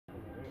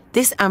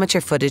This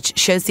amateur footage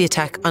shows the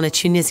attack on a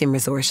Tunisian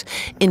resort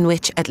in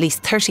which at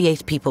least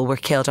 38 people were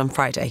killed on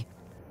Friday.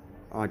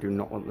 I do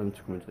not want them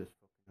to come into this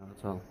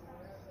hotel.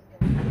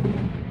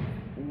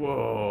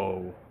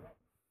 Whoa.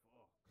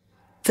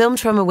 Filmed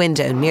from a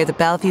window near the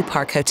Bellevue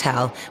Park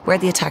Hotel where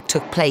the attack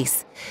took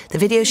place, the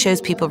video shows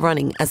people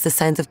running as the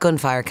sounds of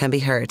gunfire can be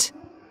heard.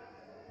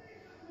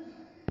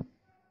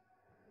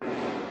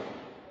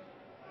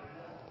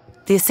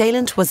 The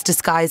assailant was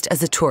disguised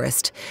as a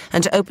tourist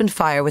and opened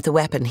fire with a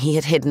weapon he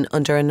had hidden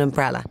under an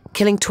umbrella,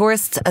 killing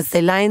tourists as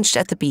they lounged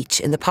at the beach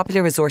in the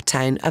popular resort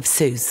town of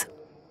Sousse.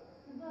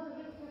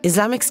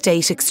 Islamic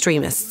State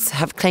extremists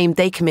have claimed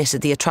they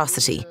committed the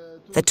atrocity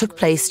that took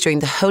place during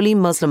the holy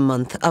Muslim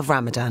month of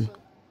Ramadan.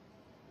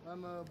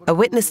 A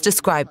witness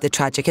described the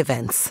tragic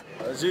events.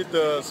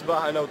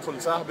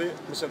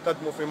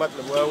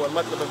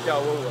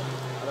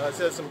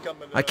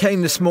 I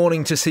came this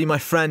morning to see my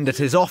friend at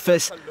his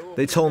office.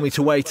 They told me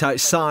to wait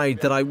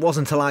outside, that I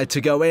wasn't allowed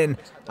to go in.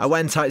 I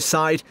went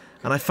outside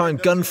and I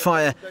found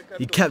gunfire.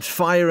 He kept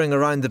firing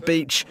around the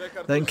beach,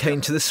 then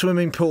came to the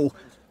swimming pool,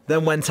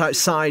 then went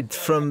outside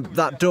from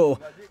that door.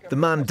 The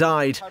man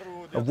died.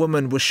 A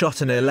woman was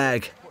shot in her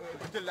leg.